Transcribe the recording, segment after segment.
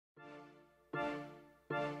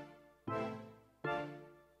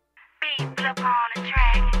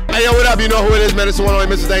Hey, yo, what up? You know who it is, man. It's the one only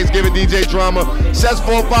Mr. Thanksgiving, DJ Drama. Sess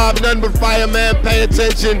 45, nothing but fire, man. Pay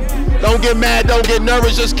attention. Don't get mad, don't get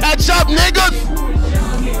nervous. Just catch up, niggas.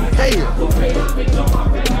 Hey.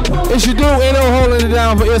 It's your dude, ain't no holding it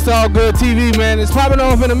down for It's All Good TV, man. It's popping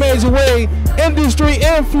off in a major way. Industry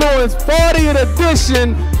Influence 40th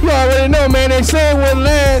edition. You already know, man. They say it wouldn't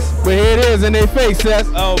last, but here it is in their face, Sess.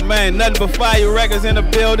 Oh, man, nothing but fire records in the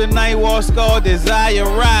building. Nightwalk Scar, Desire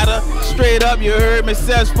Rider. Straight up, you heard me.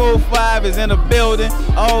 Sess 45 is in the building.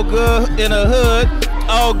 All good in the hood.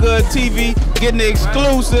 All Good TV, getting the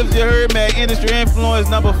exclusives. You heard, man. Industry Influence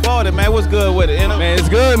number 40, man. What's good with it? You know? Man, it's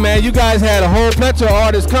good, man. You guys had a whole plethora of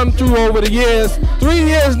artists come through over the years. 3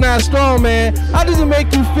 years now strong, man. How does it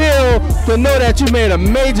make you feel to know that you made a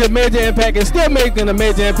major impact and still making a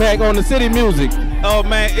major impact on the city music? Oh,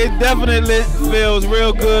 man, it definitely feels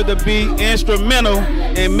real good to be instrumental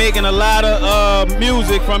in making a lot of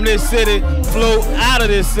music from this city flow out of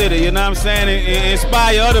this city, you know what I'm saying, and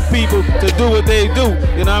inspire other people to do what they do,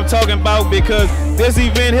 you know what I'm talking about, because this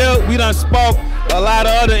event here, we done sparked a lot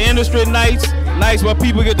of other industry nights where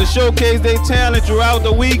people get to showcase their talent throughout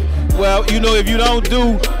the week. Well, you know, if you don't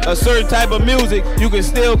do a certain type of music, you can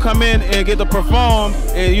still come in and get to perform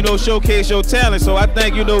and, you know, showcase your talent. So I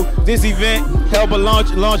think, you know, this event helped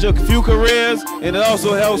launch a few careers, and it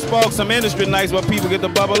also helps spark some industry nights where people get to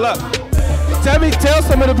bubble up. Tell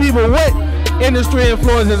some of the people what Industry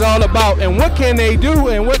Influence is all about, and what can they do,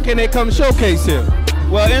 and what can they come showcase here?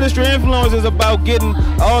 Well, Industry Influence is about getting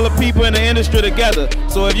all the people in the industry together.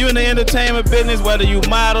 So if you're in the entertainment business, whether you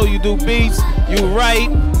model, you do beats, you write,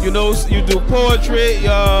 you know, you do poetry,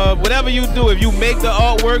 whatever you do, if you make the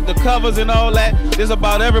artwork, the covers and all that, it's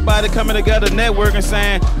about everybody coming together, networking,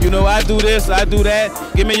 saying, you know, I do this, I do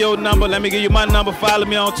that, give me your number, let me give you my number, follow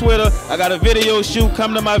me on Twitter, I got a video shoot,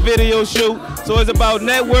 come to my video shoot. So it's about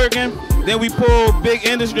networking. Then we pull big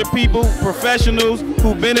industry people, professionals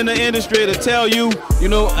who've been in the industry to tell you, you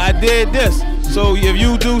know, I did this. So if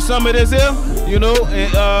you do some of this here, you know,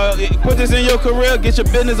 and put this in your career, get your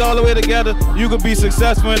business all the way together, you could be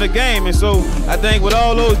successful in the game. And so I think with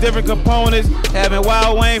all those different components, having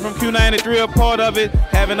Wild Wayne from Q93 a part of it,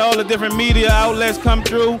 having all the different media outlets come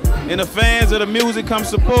through, and the fans of the music come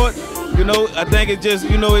support, you know, I think it just,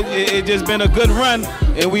 you know, it just been a good run,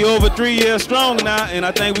 and we over 3 years strong now, and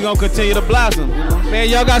I think we're gonna continue to blossom. You know? Man,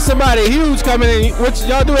 y'all got somebody huge coming in, which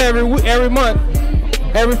y'all do every month.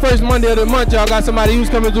 Every first Monday of the month, y'all got somebody who's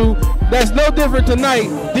coming through. That's no different tonight.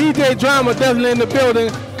 DJ Drama definitely in the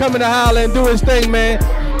building, coming to holler and do his thing, man.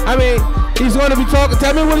 I mean, he's going to be talking.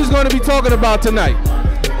 Tell me what he's going to be talking about tonight.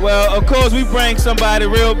 Well, of course, we bring somebody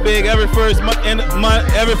real big every first Monday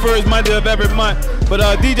of every month. But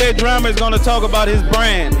DJ Drama is going to talk about his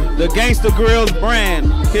brand, the Gangsta Grills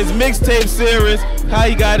brand, his mixtape series, how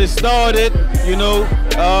he got it started, you know,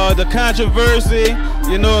 the controversy,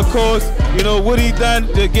 you know, of course, you know, what he done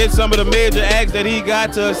to get some of the major acts that he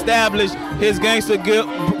got to establish his Gangsta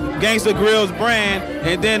Grills brand,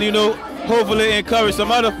 and then, you know, hopefully encourage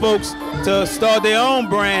some other folks to start their own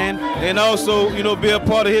brand, and also, you know, be a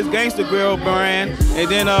part of his Gangsta Grill brand, and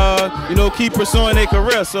then, you know, keep pursuing their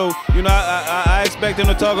career. So, you know, I expect him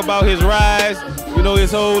to talk about his rise, you know,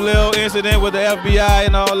 his whole little incident with the FBI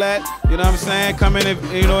and all that, you know what I'm saying, coming in,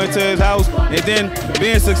 you know, into his house, and then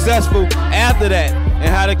being successful after that, and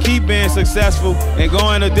how to keep being successful and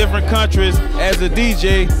going to different countries as a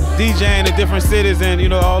DJ, DJing in different cities and, you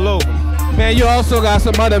know, all over. Man, you also got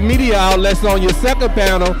some other media outlets on your second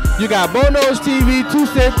panel. You got Bono's TV, 2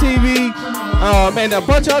 Cent TV, and a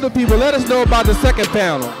bunch of other people. Let us know about the second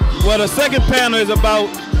panel. Well, the second panel is about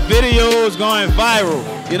videos going viral.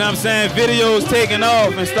 You know what I'm saying? Videos taking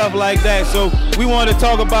off and stuff like that. So we want to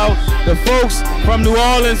talk about the folks from New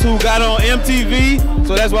Orleans who got on MTV.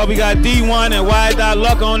 So that's why we got D1 and Y.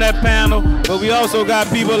 Luck on that panel. But we also got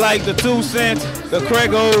people like the 2 Cents, the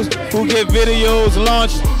Craigos, who get videos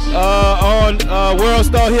launched on World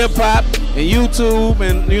Star Hip Hop and YouTube,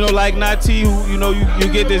 and, you know, like Nati, who, you know, you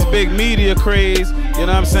get this big media craze, you know what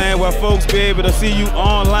I'm saying, where folks be able to see you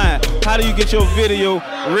online. How do you get your video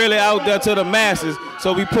really out there to the masses?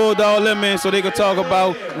 So we pulled all them in so they could talk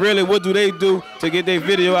about really what do they do to get their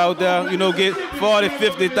video out there, you know, get 40,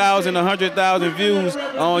 50,000, 100,000 views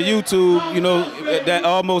on YouTube, you know, that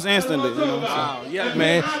almost instantly. You know, wow, yeah,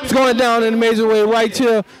 man. It's going down in a major way right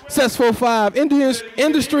here. Sess 45,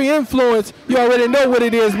 Industry Influence. You already know what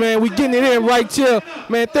it is, man. We getting it in right here.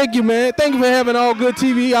 Man, thank you, man. Thank you for having All Good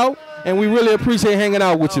TV out. and we really appreciate hanging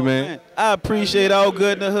out with you, man. I appreciate all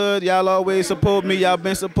good in the hood. Y'all always support me. Y'all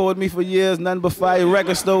been supporting me for years. Nothing but fire.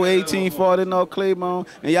 Record store 1840 North Claymont.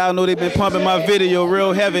 And y'all know they been pumping my video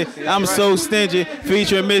real heavy. I'm So Stingy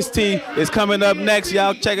featuring Miss T. It's coming up next.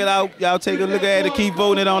 Y'all check it out. Y'all take a look at it. Keep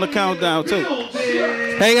voting it on the countdown too.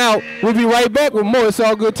 Hang out. We'll be right back with more It's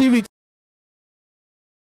All Good TV.